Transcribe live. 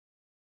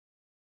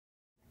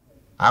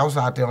I was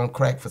out there on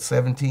crack for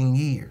 17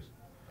 years.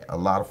 A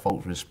lot of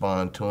folks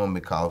respond to him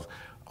because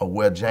of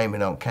where Jamie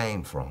done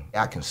came from.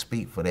 I can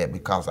speak for that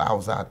because I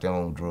was out there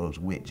on drugs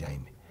with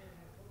Jamie.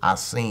 I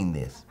seen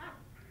this.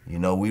 You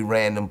know, we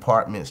ran them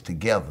apartments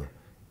together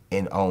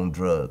and on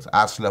drugs.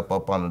 I slept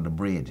up under the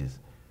bridges.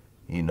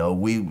 You know,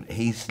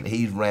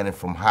 he's running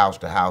from house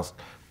to house,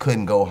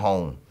 couldn't go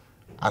home.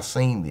 I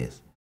seen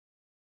this.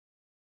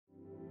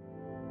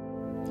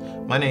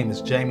 My name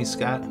is Jamie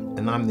Scott,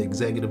 and I'm the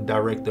executive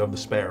director of the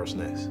Sparrow's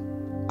Nest.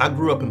 I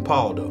grew up in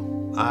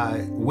Paldo.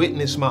 I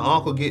witnessed my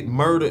uncle get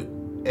murdered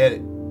at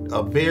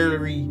a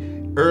very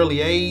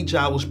early age.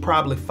 I was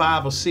probably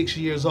 5 or 6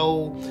 years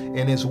old,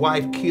 and his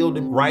wife killed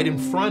him right in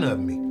front of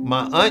me.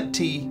 My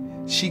auntie,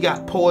 she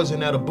got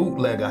poisoned at a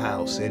bootlegger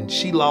house, and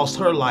she lost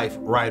her life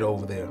right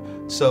over there.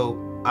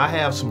 So I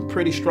have some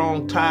pretty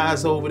strong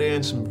ties over there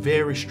and some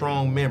very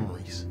strong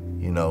memories.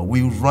 You know,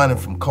 we was running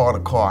from car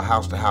to car,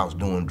 house to house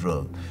doing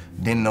drugs.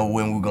 Didn't know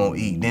when we were gonna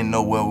eat, didn't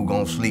know where we were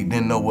gonna sleep,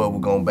 didn't know where we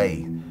were gonna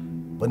bathe.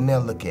 But now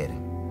look at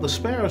it. The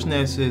Sparrow's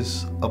Nest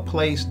is a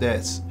place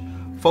that's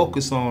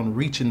focused on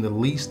reaching the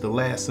least, the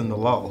last, and the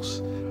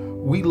lost.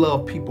 We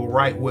love people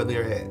right where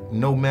they're at,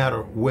 no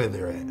matter where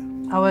they're at.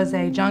 I was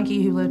a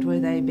junkie who lived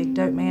with a big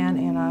dope man,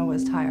 and I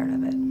was tired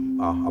of it.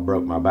 I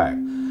broke my back.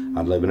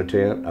 I live in a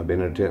tent. I've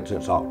been in a tent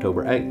since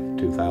October 8th,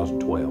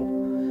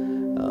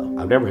 2012.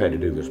 I've never had to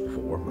do this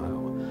before.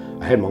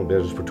 I had my own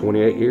business for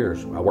 28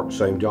 years. I worked the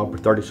same job for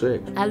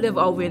 36. I live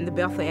over in the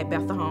Bethel at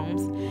Bethel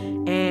Homes,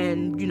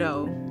 and you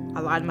know,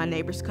 a lot of my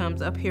neighbors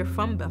comes up here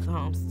from Bethel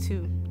Homes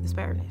to the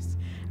Sparrow Nest.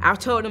 I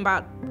told them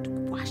about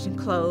washing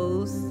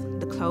clothes,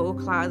 the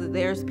clothes closet.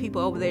 There's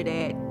people over there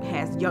that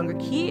has younger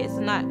kids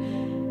and not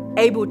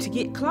able to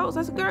get clothes.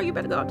 I said, girl, you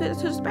better go up there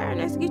to the Sparrow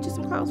Nest and get you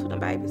some clothes for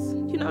them babies.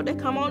 You know, they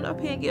come on up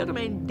here and get them,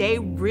 and they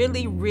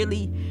really,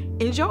 really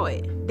enjoy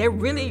it. They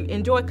really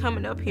enjoy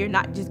coming up here,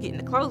 not just getting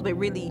the clothes, but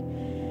really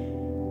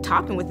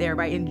talking with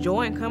everybody,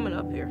 enjoying coming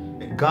up here.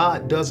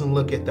 God doesn't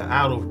look at the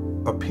outer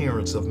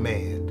appearance of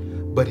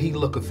man, but he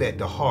looketh at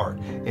the heart,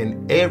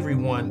 and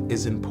everyone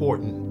is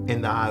important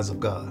in the eyes of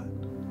God.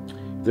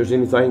 If there's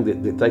anything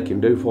that they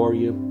can do for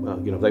you,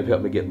 you know, they've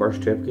helped me get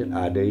birth certificate,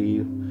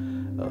 ID,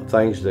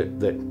 things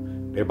that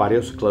everybody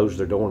else has closed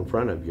their door in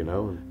front of, you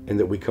know, and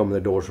that we come and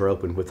the doors are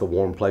open with a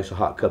warm place, a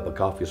hot cup of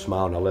coffee, a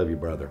smile, and I love you,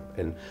 brother.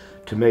 And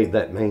to me,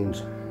 that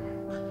means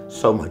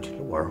so much in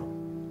the world.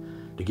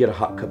 To get a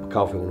hot cup of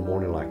coffee in the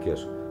morning like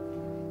this,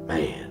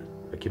 man,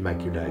 it can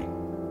make your day.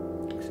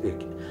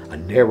 I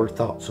never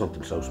thought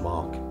something so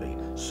small could be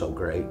so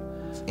great.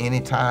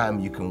 Anytime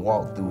you can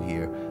walk through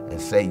here and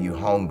say you're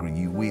hungry,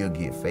 you will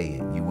get fed.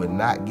 You will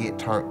not get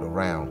turned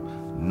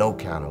around, no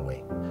kind of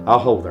way. I'll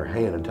hold their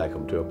hand and take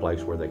them to a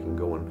place where they can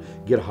go and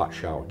get a hot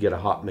shower, get a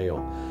hot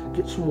meal,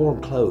 get some warm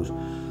clothes,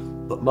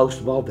 but most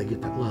of all, they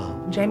get that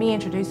love. Jamie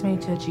introduced me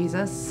to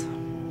Jesus,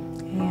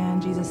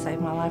 and Jesus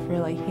saved my life,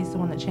 really. He's the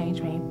one that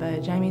changed me,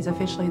 but Jamie's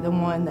officially the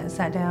one that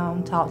sat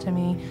down, talked to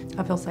me.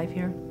 I feel safe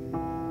here.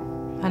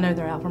 I know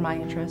they're out for my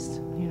interest,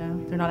 you know.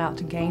 They're not out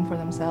to gain for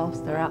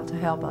themselves, they're out to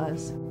help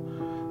us.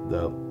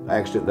 The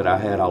accident that I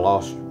had, I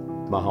lost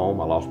my home,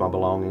 I lost my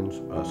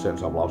belongings.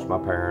 Since I've lost my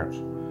parents,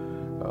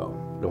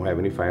 don't have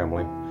any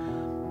family.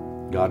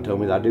 God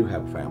told me that I do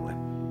have a family.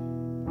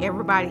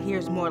 Everybody here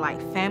is more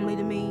like family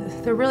to me.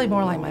 They're really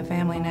more like my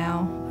family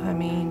now. I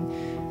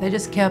mean, they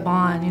just kept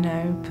on, you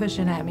know,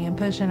 pushing at me,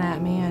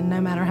 and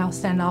no matter how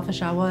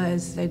standoffish I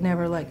was, they'd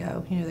never let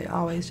go. You know, they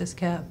always just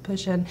kept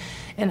pushing.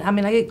 And I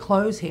mean, I get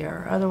clothes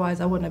here,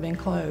 otherwise I wouldn't have been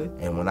clothed.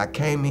 And when I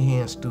came in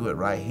here and stood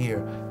right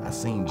here, I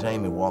seen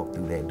Jamie walk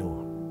through that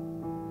door.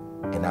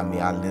 And I mean,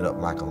 I lit up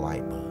like a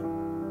light bulb.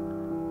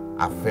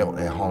 I felt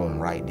at home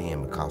right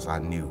then because I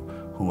knew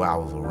who I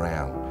was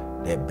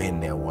around that been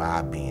there where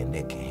I've been,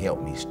 that can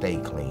help me stay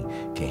clean,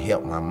 can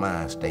help my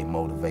mind stay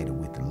motivated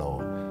with the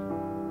Lord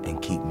and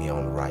keep me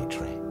on the right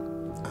track.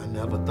 I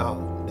never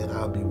thought that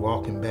I'd be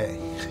walking back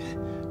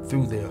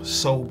through there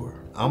sober.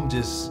 I'm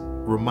just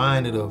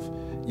reminded of,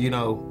 you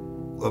know,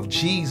 of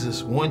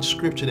Jesus. One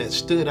scripture that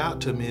stood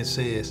out to me, it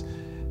says,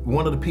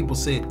 one of the people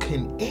said,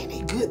 can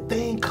any good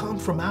thing come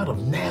from out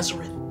of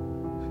Nazareth?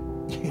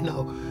 You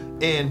know,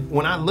 and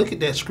when I look at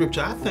that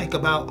scripture, I think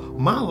about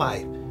my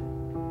life.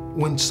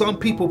 When some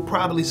people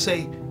probably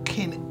say,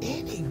 can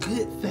any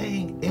good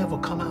thing ever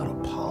come out of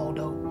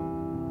Paldo?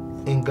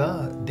 And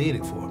God did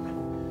it for me.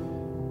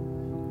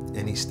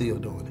 And he's still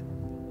doing it.